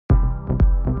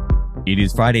It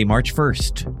is Friday, March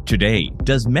 1st. Today,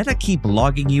 does Meta keep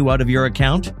logging you out of your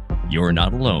account? You're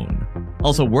not alone.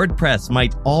 Also, WordPress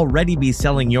might already be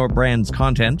selling your brand's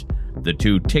content. The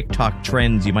two TikTok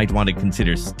trends you might want to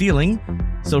consider stealing.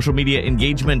 Social media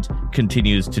engagement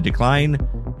continues to decline.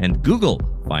 And Google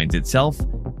finds itself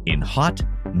in hot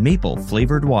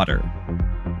maple-flavored water.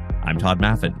 I'm Todd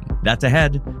Maffin. That's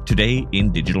ahead today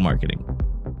in digital marketing.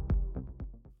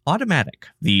 Automattic,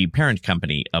 the parent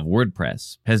company of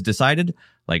WordPress, has decided,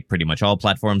 like pretty much all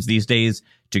platforms these days,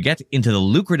 to get into the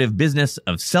lucrative business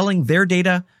of selling their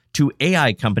data to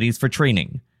AI companies for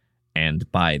training.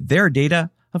 And by their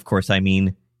data, of course, I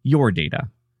mean your data.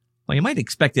 While you might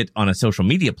expect it on a social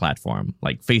media platform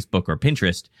like Facebook or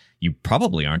Pinterest, you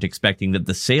probably aren't expecting that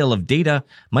the sale of data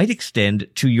might extend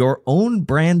to your own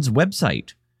brand's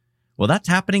website. Well, that's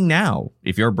happening now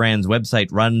if your brand's website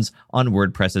runs on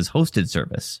WordPress's hosted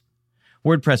service.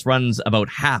 WordPress runs about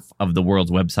half of the world's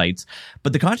websites,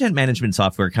 but the content management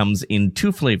software comes in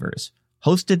two flavors,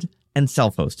 hosted and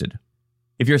self-hosted.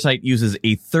 If your site uses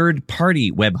a third-party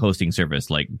web hosting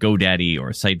service like GoDaddy or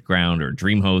SiteGround or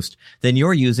DreamHost, then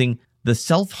you're using the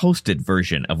self-hosted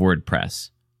version of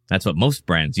WordPress. That's what most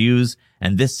brands use,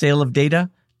 and this sale of data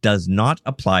does not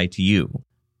apply to you.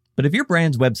 But if your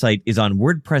brand's website is on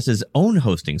WordPress's own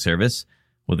hosting service,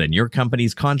 well, then your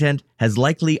company's content has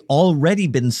likely already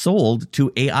been sold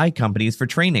to AI companies for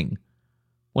training.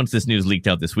 Once this news leaked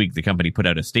out this week, the company put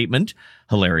out a statement,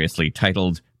 hilariously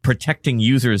titled Protecting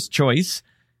Users' Choice,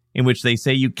 in which they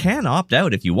say you can opt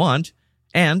out if you want,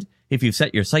 and if you've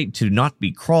set your site to not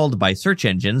be crawled by search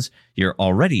engines, you're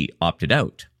already opted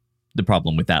out. The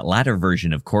problem with that latter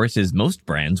version, of course, is most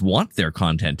brands want their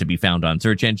content to be found on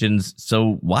search engines,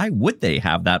 so why would they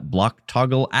have that block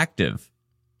toggle active?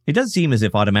 It does seem as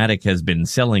if Automattic has been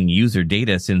selling user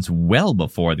data since well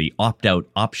before the opt-out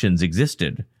options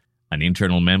existed. An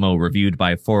internal memo reviewed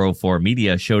by 404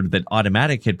 Media showed that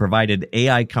Automattic had provided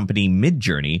AI company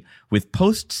Midjourney with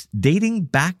posts dating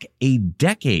back a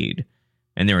decade,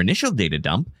 and their initial data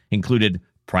dump included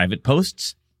private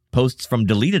posts, posts from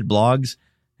deleted blogs,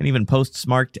 and even posts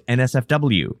marked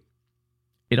NSFW.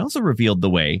 It also revealed the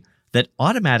way that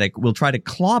Automattic will try to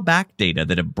claw back data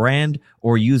that a brand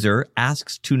or user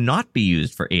asks to not be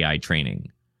used for AI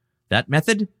training. That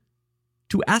method?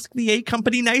 To ask the AI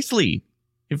company nicely,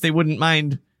 if they wouldn't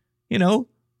mind,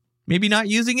 maybe not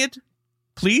using it,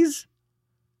 please?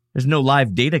 There's no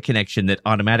live data connection that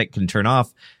Automattic can turn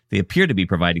off. They appear to be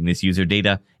providing this user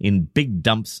data in big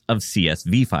dumps of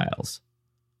CSV files.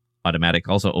 Automattic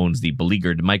also owns the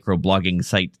beleaguered microblogging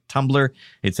site Tumblr.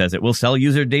 It says it will sell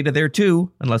user data there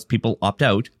too, unless people opt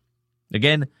out.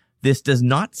 Again, this does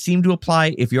not seem to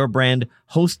apply if your brand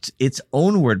hosts its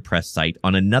own WordPress site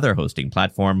on another hosting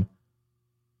platform.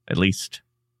 At least,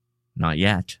 not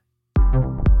yet.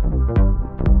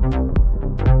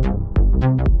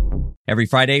 Every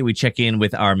Friday, we check in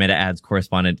with our Meta Ads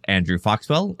correspondent, Andrew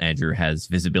Foxwell. Andrew has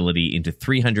visibility into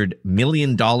 $300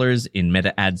 million in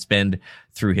Meta ad spend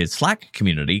through his Slack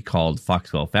community called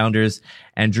Foxwell Founders.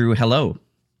 Andrew, hello.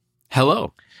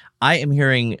 Hello. I am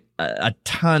hearing a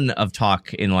ton of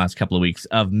talk in the last couple of weeks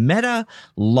of Meta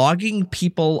logging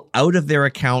people out of their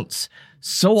accounts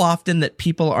so often that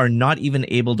people are not even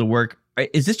able to work.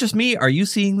 Is this just me? Are you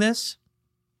seeing this?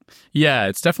 Yeah,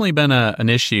 it's definitely been an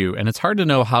issue, and it's hard to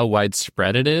know how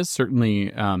widespread it is.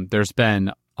 Certainly, there's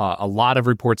been a lot of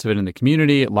reports of it in the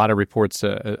community, a lot of reports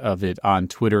of it on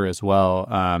Twitter as well.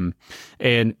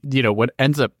 And, what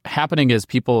ends up happening is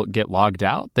people get logged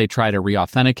out. They try to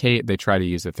re-authenticate. They try to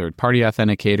use a third-party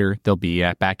authenticator. They'll be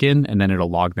back in, and then it'll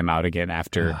log them out again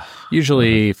after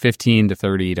usually 15 to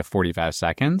 30 to 45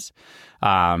 seconds.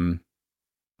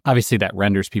 Obviously, that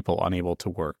renders people unable to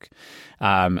work.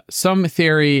 Some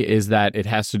theory is that it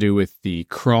has to do with the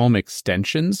Chrome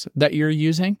extensions that you're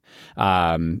using.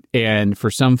 And for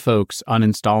some folks,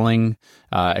 uninstalling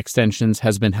extensions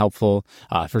has been helpful.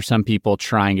 For some people,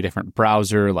 trying a different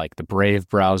browser, like the Brave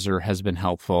browser, has been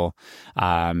helpful.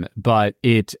 But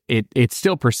it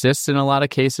still persists in a lot of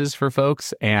cases for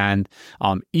folks. And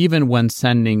even when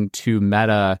sending to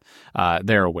Meta,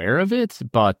 they're aware of it,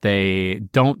 but they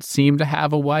don't seem to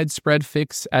have a widespread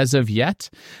fix as of yet.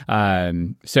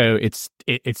 So it's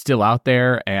still out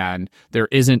there, and there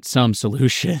isn't some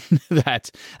solution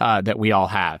that we all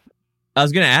have. I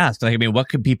was going to ask, what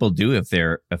could people do if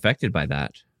they're affected by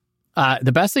that?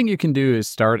 The best thing you can do is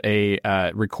start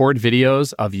record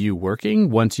videos of you working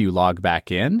once you log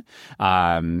back in,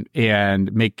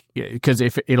 and because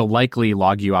if it'll likely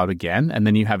log you out again, and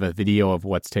then you have a video of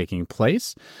what's taking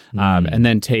place, and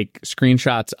then take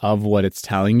screenshots of what it's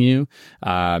telling you.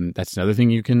 That's another thing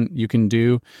you can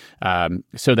do,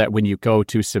 so that when you go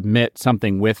to submit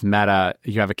something with Meta,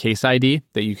 you have a case ID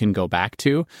that you can go back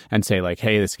to and say like,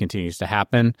 hey, this continues to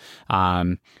happen.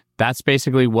 That's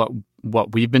basically what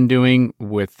we've been doing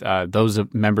with those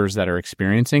members that are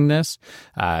experiencing this.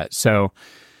 So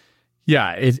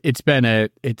yeah, it's been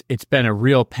a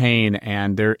real pain,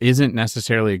 and there isn't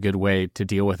necessarily a good way to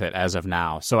deal with it as of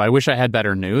now. So I wish I had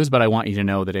better news, but I want you to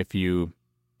know that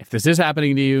if this is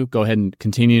happening to you, go ahead and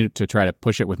continue to try to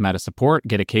push it with Meta support,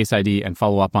 get a case ID, and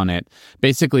follow up on it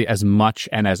basically as much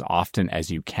and as often as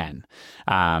you can.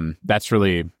 That's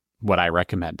really what I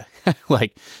recommend.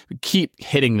 Like, keep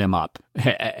hitting them up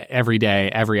every day,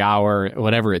 every hour,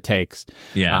 whatever it takes.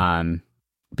 Yeah.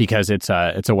 Because it's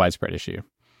a widespread issue.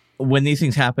 When these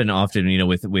things happen often,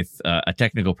 with a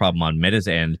technical problem on Meta's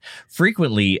end,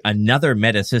 frequently another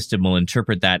Meta system will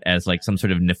interpret that as like some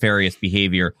sort of nefarious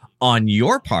behavior on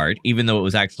your part, even though it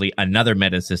was actually another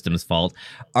Meta system's fault.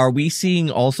 Are we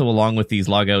seeing also, along with these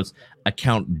logouts,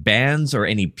 account bans or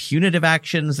any punitive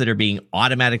actions that are being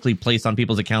automatically placed on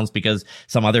people's accounts because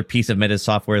some other piece of Meta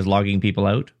software is logging people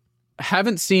out?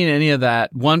 Haven't seen any of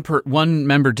that. One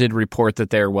member did report that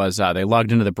there was they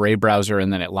logged into the Brave browser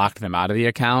and then it locked them out of the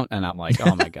account, and I'm like,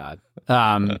 oh my god.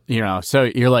 So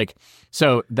you're like,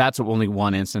 so that's only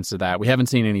one instance of that. We haven't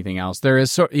seen anything else. There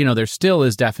is there still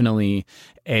is definitely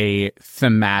a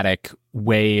thematic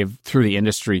wave through the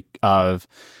industry of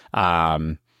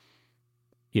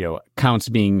accounts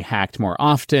being hacked more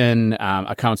often,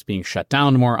 accounts being shut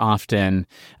down more often,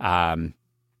 and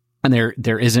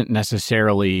there isn't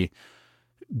necessarily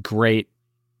great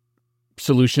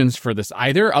solutions for this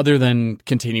either, other than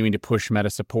continuing to push Meta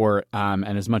support,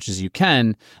 and as much as you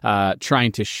can,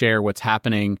 trying to share what's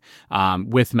happening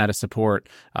with Meta support.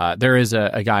 There is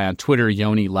a guy on Twitter,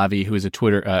 Yoni Levy, who's a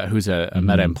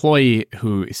Meta employee,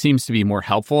 who seems to be more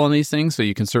helpful on these things. So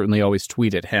you can certainly always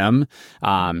tweet at him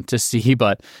to see,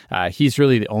 but he's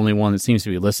really the only one that seems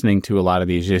to be listening to a lot of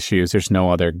these issues. There's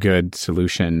no other good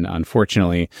solution,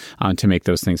 unfortunately, to make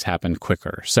those things happen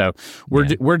quicker. So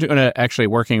we're actually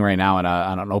working right now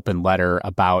on an open letter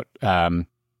about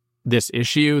this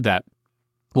issue that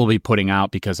we'll be putting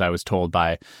out, because I was told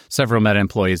by several Meta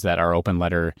employees that our open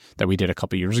letter that we did a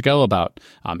couple years ago about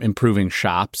improving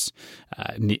shops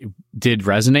did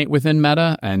resonate within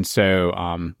Meta, and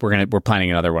so we're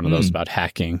planning another one of those about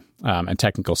hacking and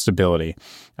technical stability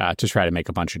to try to make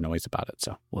a bunch of noise about it.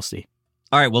 So we'll see.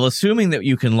 All right. Well, assuming that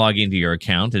you can log into your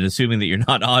account and assuming that you're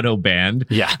not auto banned,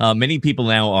 many people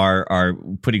now are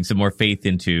putting some more faith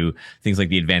into things like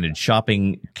the Advantage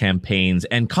shopping campaigns,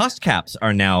 and cost caps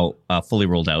are now fully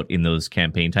rolled out in those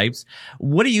campaign types.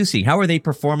 What do you see? How are they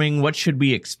performing? What should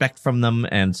we expect from them,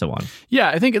 and so on? Yeah,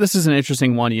 I think this is an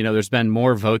interesting one. There's been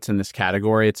more votes in this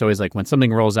category. It's always like when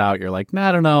something rolls out, you're like,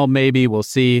 I don't know, maybe we'll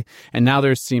see. And now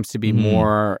there seems to be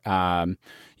more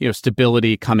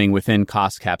stability coming within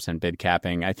cost caps and bid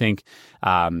capping. I think,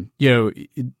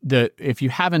 if you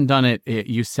haven't done it,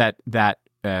 you set that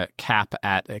cap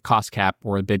at a cost cap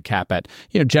or a bid cap at,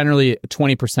 generally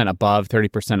 20% above,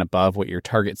 30% above what your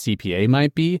target CPA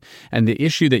might be. And the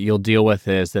issue that you'll deal with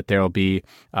is that there will be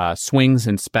swings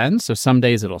in spend. So some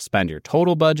days it'll spend your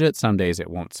total budget. Some days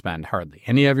it won't spend hardly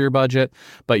any of your budget.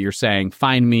 But you're saying,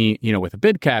 find me, with a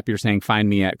bid cap, you're saying, find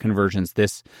me at conversions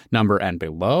this number and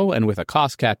below. And with a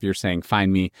cost cap, you're saying,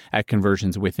 find me at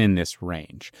conversions within this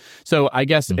range. So I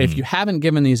guess if you haven't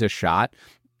given these a shot,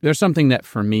 there's something that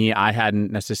for me, I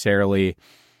hadn't necessarily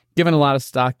given a lot of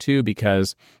stock to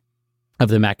because of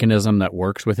the mechanism that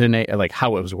works within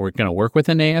how it was going to work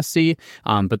within ASC.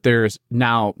 But there's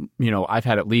now, I've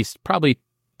had at least probably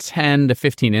 10 to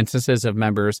 15 instances of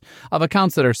members of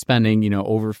accounts that are spending,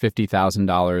 over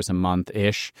 $50,000 a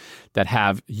month-ish that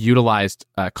have utilized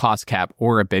a cost cap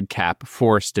or a bid cap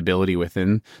for stability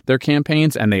within their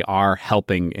campaigns, and they are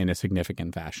helping in a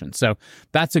significant fashion. So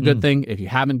that's a good thing. If you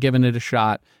haven't given it a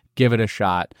shot, give it a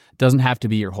shot. It doesn't have to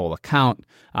be your whole account,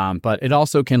 but it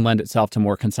also can lend itself to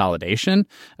more consolidation,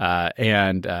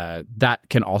 and that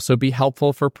can also be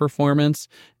helpful for performance.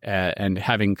 And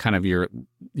having kind of your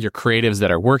creatives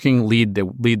that are working lead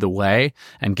the way,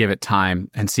 and give it time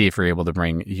and see if you're able to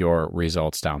bring your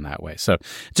results down that way. So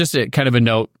just kind of a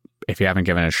note: if you haven't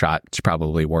given it a shot, it's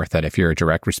probably worth it if you're a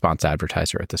direct response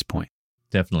advertiser at this point.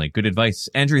 Definitely good advice,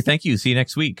 Andrew. Thank you. See you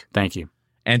next week. Thank you.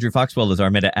 Andrew Foxwell is our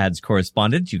Meta Ads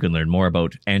correspondent. You can learn more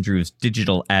about Andrew's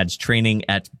digital ads training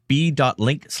at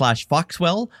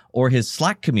b.link/Foxwell or his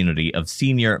Slack community of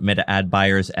senior Meta ad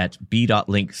buyers at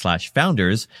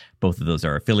b.link/founders. Both of those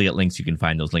are affiliate links. You can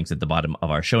find those links at the bottom of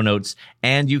our show notes.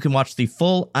 And you can watch the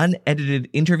full unedited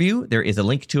interview. There is a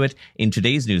link to it in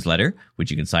today's newsletter, which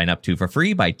you can sign up to for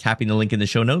free by tapping the link in the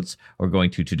show notes or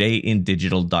going to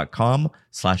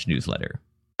todayindigital.com/newsletter.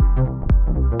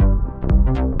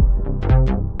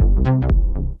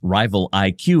 Rival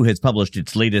IQ has published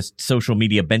its latest social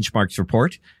media benchmarks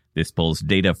report. This pulls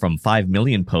data from 5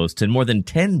 million posts and more than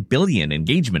 10 billion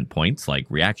engagement points like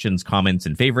reactions, comments,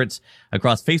 and favorites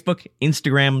across Facebook,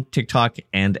 Instagram, TikTok,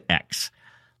 and X.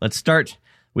 Let's start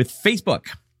with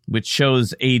Facebook, which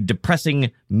shows a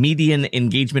depressing median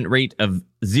engagement rate of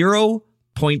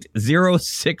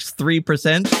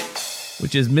 0.063%,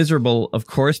 which is miserable, of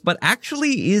course, but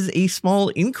actually is a small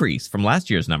increase from last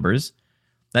year's numbers.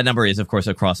 That number is, of course,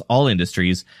 across all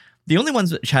industries. The only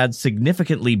ones which had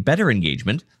significantly better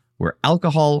engagement were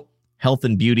alcohol, health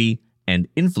and beauty, and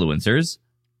influencers.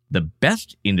 The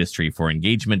best industry for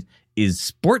engagement is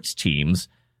sports teams,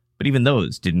 but even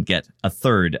those didn't get a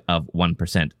third of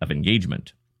 1% of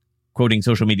engagement. Quoting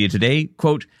Social Media Today,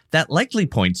 quote, "That likely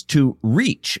points to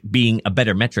reach being a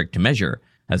better metric to measure,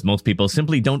 as most people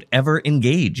simply don't ever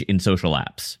engage in social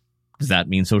apps. Does that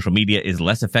mean social media is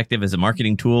less effective as a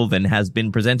marketing tool than has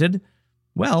been presented?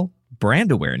 Well,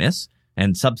 brand awareness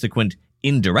and subsequent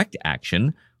indirect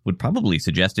action would probably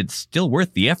suggest it's still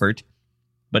worth the effort.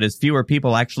 But as fewer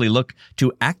people actually look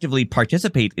to actively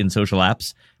participate in social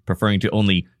apps, preferring to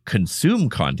only consume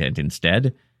content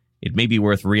instead, it may be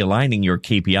worth realigning your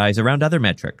KPIs around other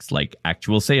metrics like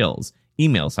actual sales,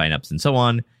 email signups, and so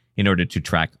on in order to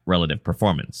track relative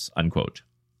performance," unquote.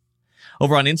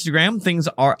 Over on Instagram, things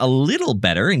are a little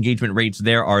better. Engagement rates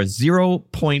there are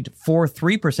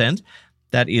 0.43%.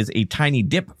 That is a tiny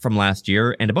dip from last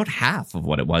year and about half of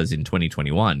what it was in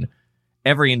 2021.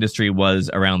 Every industry was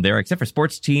around there except for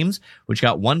sports teams, which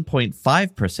got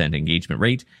 1.5% engagement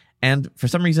rate, and for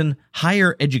some reason,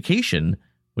 higher education,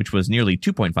 which was nearly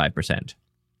 2.5%.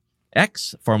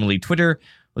 X, formerly Twitter,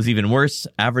 was even worse.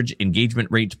 Average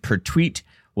engagement rate per tweet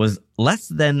was less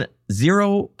than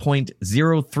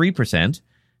 0.03%,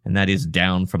 and that is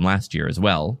down from last year as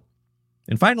well.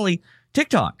 And finally,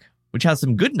 TikTok, which has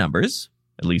some good numbers,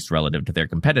 at least relative to their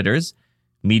competitors.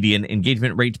 Median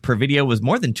engagement rate per video was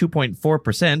more than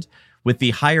 2.4%, with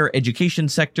the higher education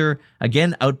sector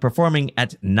again outperforming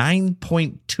at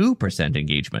 9.2%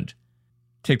 engagement.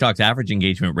 TikTok's average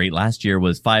engagement rate last year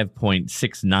was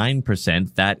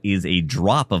 5.69%. That is a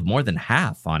drop of more than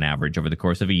half on average over the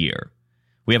course of a year.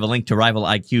 We have a link to Rival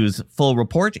IQ's full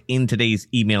report in today's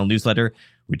email newsletter,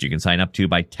 which you can sign up to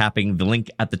by tapping the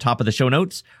link at the top of the show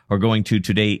notes or going to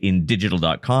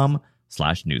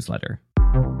todayindigital.com/newsletter.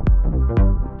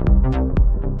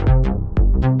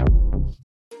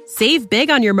 Save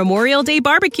big on your Memorial Day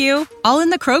barbecue, all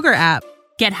in the Kroger app.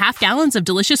 Get half gallons of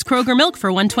delicious Kroger milk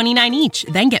for $1.29 each.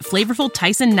 Then get flavorful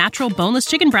Tyson natural boneless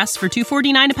chicken breasts for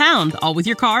 $2.49 a pound, all with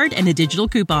your card and a digital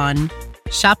coupon.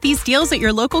 Shop these deals at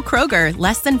your local Kroger,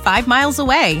 less than 5 miles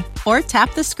away. Or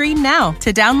tap the screen now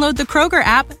to download the Kroger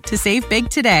app to save big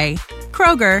today.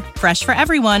 Kroger, fresh for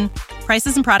everyone.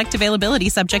 Prices and product availability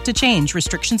subject to change.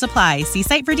 Restrictions apply. See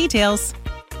site for details.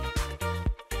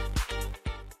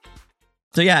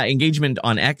 So yeah, engagement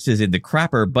on X is in the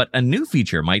crapper, but a new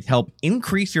feature might help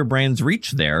increase your brand's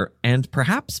reach there, and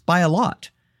perhaps by a lot.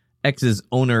 X's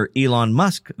owner Elon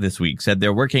Musk this week said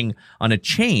they're working on a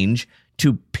change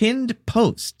to pinned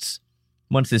posts.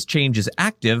 Once this change is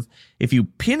active, if you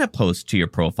pin a post to your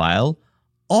profile,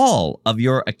 all of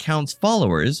your account's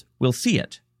followers will see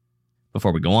it.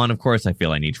 Before we go on, of course, I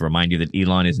feel I need to remind you that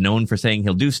Elon is known for saying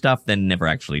he'll do stuff, then never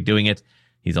actually doing it.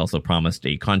 He's also promised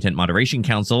a content moderation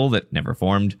council that never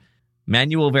formed,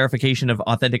 manual verification of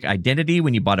authentic identity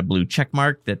when you bought a blue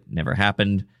checkmark that never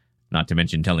happened, not to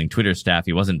mention telling Twitter staff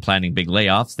he wasn't planning big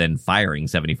layoffs, then firing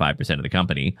 75% of the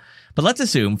company. But let's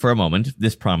assume for a moment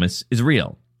this promise is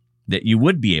real, that you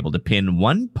would be able to pin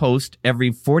one post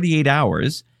every 48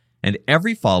 hours, and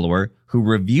every follower who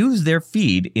reviews their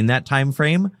feed in that time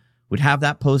frame would have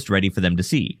that post ready for them to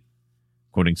see.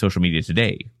 Quoting Social Media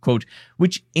Today, quote,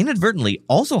 "which inadvertently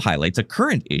also highlights a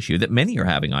current issue that many are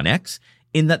having on X,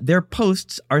 in that their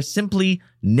posts are simply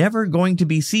never going to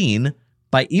be seen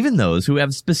by even those who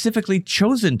have specifically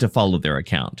chosen to follow their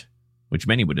account, which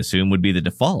many would assume would be the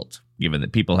default, given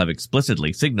that people have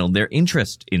explicitly signaled their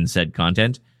interest in said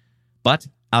content. But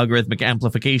algorithmic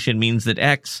amplification means that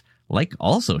X, like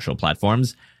all social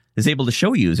platforms, is able to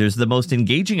show users the most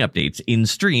engaging updates in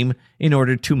stream in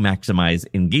order to maximize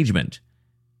engagement.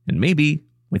 And maybe,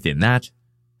 within that,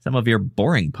 some of your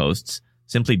boring posts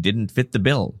simply didn't fit the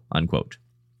bill, unquote.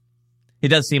 It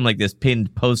does seem like this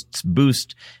pinned posts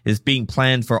boost is being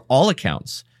planned for all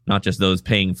accounts, not just those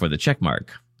paying for the checkmark.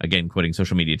 Again, quoting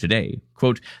Social Media Today,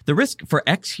 quote, "The risk for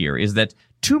X here is that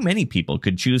too many people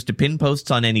could choose to pin posts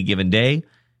on any given day,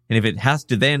 and if it has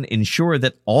to then ensure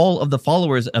that all of the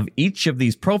followers of each of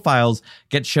these profiles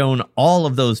get shown all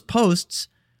of those posts,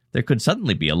 there could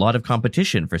suddenly be a lot of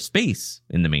competition for space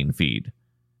in the main feed.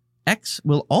 X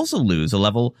will also lose a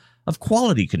level of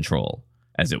quality control,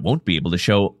 as it won't be able to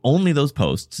show only those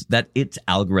posts that its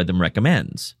algorithm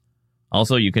recommends.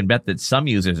 Also, you can bet that some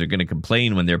users are going to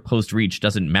complain when their post reach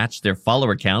doesn't match their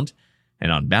follower count,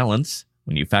 and on balance,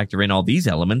 when you factor in all these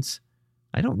elements,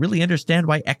 I don't really understand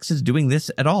why X is doing this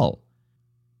at all.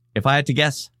 If I had to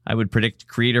guess, I would predict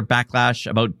creator backlash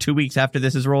about 2 weeks after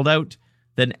this is rolled out,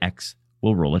 then X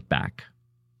will roll it back."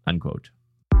 Unquote.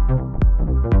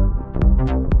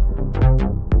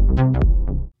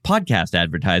 Podcast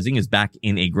advertising is back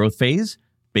in a growth phase.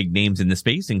 Big names in the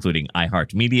space, including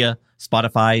iHeartMedia,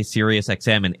 Spotify,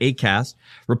 SiriusXM, and Acast,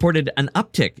 reported an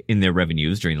uptick in their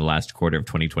revenues during the last quarter of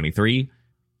 2023.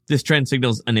 This trend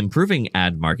signals an improving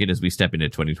ad market as we step into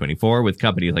 2024, with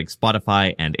companies like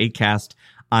Spotify and Acast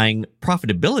eyeing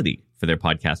profitability for their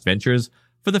podcast ventures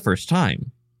for the first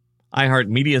time.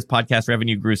 iHeartMedia's podcast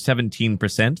revenue grew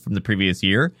 17% from the previous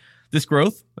year. This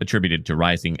growth, attributed to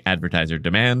rising advertiser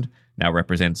demand, now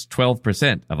represents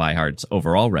 12% of iHeart's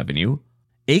overall revenue.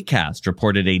 Acast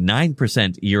reported a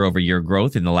 9% year-over-year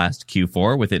growth in the last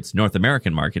Q4, with its North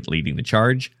American market leading the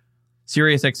charge.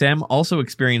 SiriusXM also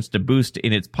experienced a boost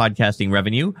in its podcasting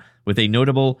revenue, with a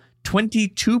notable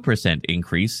 22%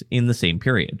 increase in the same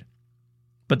period.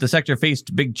 But the sector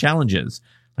faced big challenges,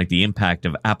 like the impact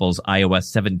of Apple's iOS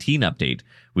 17 update,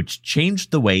 which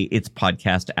changed the way its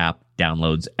podcast app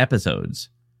downloads episodes.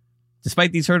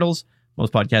 Despite these hurdles,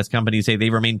 most podcast companies say they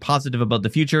remain positive about the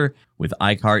future, with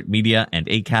iHeartMedia and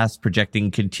Acast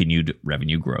projecting continued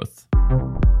revenue growth.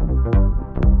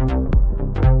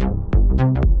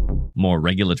 More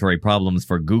regulatory problems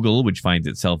for Google, which finds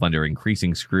itself under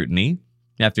increasing scrutiny.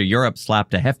 After Europe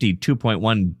slapped a hefty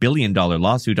 $2.1 billion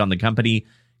lawsuit on the company,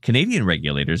 Canadian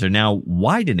regulators are now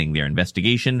widening their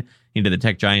investigation into the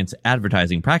tech giant's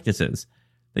advertising practices.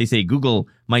 They say Google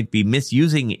might be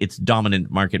misusing its dominant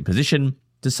market position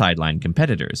to sideline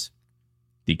competitors.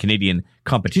 The Canadian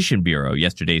Competition Bureau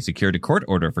yesterday secured a court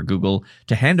order for Google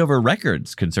to hand over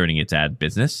records concerning its ad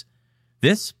business.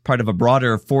 This, part of a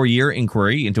broader 4-year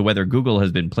inquiry into whether Google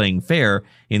has been playing fair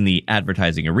in the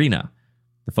advertising arena.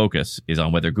 The focus is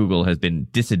on whether Google has been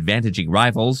disadvantaging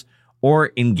rivals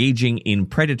or engaging in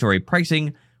predatory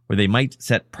pricing, where they might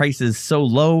set prices so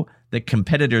low that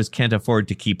competitors can't afford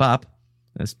to keep up.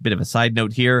 That's a bit of a side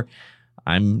note here.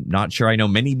 I'm not sure I know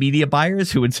many media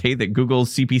buyers who would say that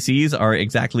Google's CPCs are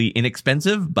exactly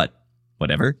inexpensive, but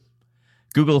whatever.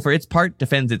 Google, for its part,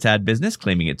 defends its ad business,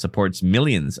 claiming it supports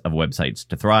millions of websites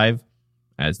to thrive.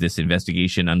 As this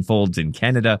investigation unfolds in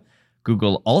Canada,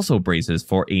 Google also braces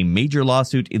for a major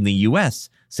lawsuit in the US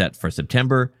set for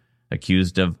September,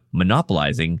 accused of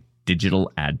monopolizing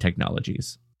digital ad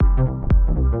technologies.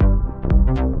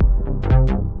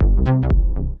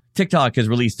 TikTok has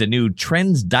released a new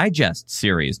Trends Digest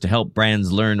series to help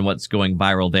brands learn what's going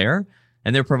viral there,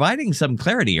 and they're providing some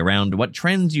clarity around what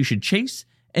trends you should chase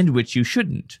and which you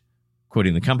shouldn't.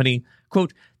 Quoting the company,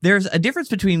 quote, "There's a difference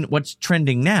between what's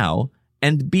trending now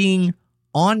and being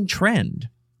on trend.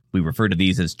 We refer to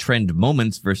these as trend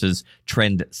moments versus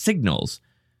trend signals.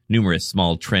 Numerous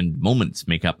small trend moments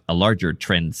make up a larger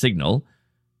trend signal.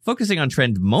 Focusing on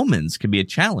trend moments can be a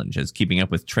challenge, as keeping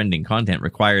up with trending content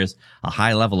requires a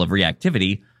high level of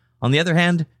reactivity. On the other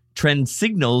hand, trend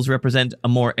signals represent a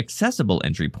more accessible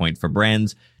entry point for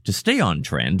brands to stay on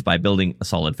trend by building a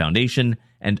solid foundation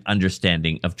and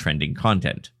understanding of trending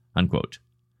content." Unquote.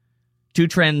 Two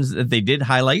trends that they did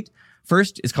highlight.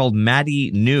 First is called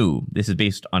Maddie Knew. This is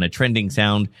based on a trending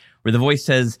sound where the voice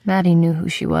says, "Maddie knew who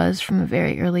she was from a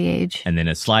very early age." And then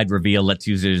a slide reveal lets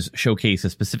users showcase a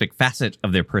specific facet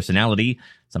of their personality,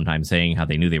 sometimes saying how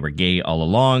they knew they were gay all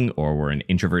along or were an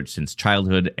introvert since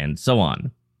childhood, and so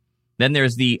on. Then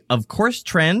there's the of course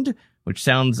trend, which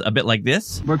sounds a bit like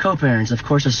this. "We're co-parents. Of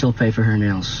course I still pay for her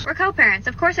nails. We're co-parents.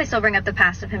 Of course I still bring up the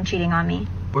past of him cheating on me.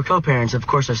 We're co-parents. Of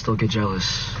course I still get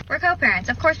jealous. We're co-parents.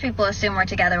 Of course people assume we're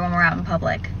together when we're out in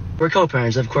public. We're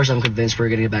co-parents. Of course I'm convinced we're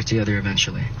going to get back together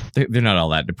eventually." They're not all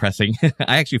that depressing.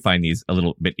 I actually find these a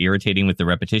little bit irritating with the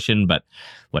repetition, but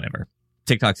whatever.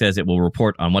 TikTok says it will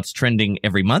report on what's trending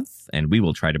every month, and we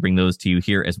will try to bring those to you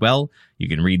here as well. You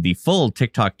can read the full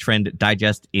TikTok trend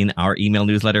digest in our email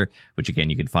newsletter, which again,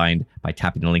 you can find by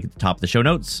tapping the link at the top of the show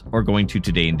notes or going to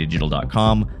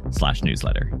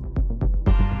todayindigital.com/newsletter.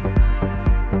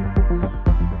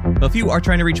 If you are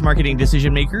trying to reach marketing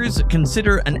decision makers,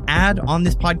 consider an ad on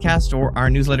this podcast or our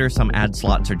newsletter. Some ad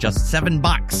slots are just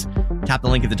 $7. Tap the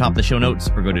link at the top of the show notes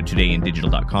or go to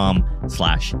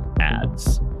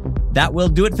todayindigital.com/ads. That will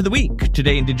do it for the week.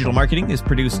 Today in Digital Marketing is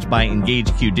produced by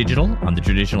EngageQ Digital on the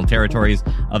traditional territories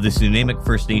of the Nunamik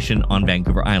First Nation on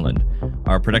Vancouver Island.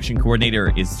 Our production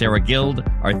coordinator is Sarah Guild.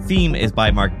 Our theme is by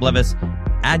Mark Blevis.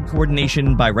 Ad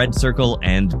coordination by Red Circle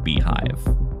and Beehive.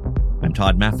 I'm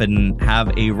Todd Maffin.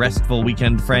 Have a restful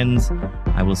weekend, friends.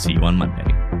 I will see you on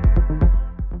Monday.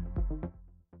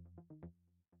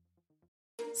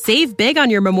 Save big on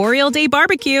your Memorial Day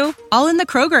barbecue, all in the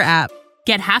Kroger app.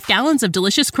 Get half gallons of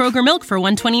delicious Kroger milk for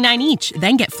 $1.29 each.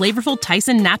 Then get flavorful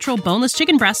Tyson natural boneless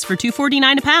chicken breasts for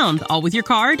 $2.49 a pound, all with your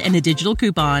card and a digital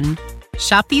coupon.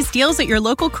 Shop these deals at your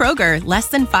local Kroger, less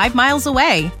than 5 miles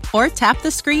away. Or tap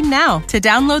the screen now to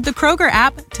download the Kroger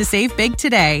app to save big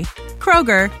today.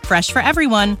 Kroger, fresh for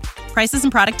everyone. Prices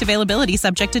and product availability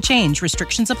subject to change.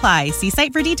 Restrictions apply. See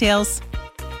site for details.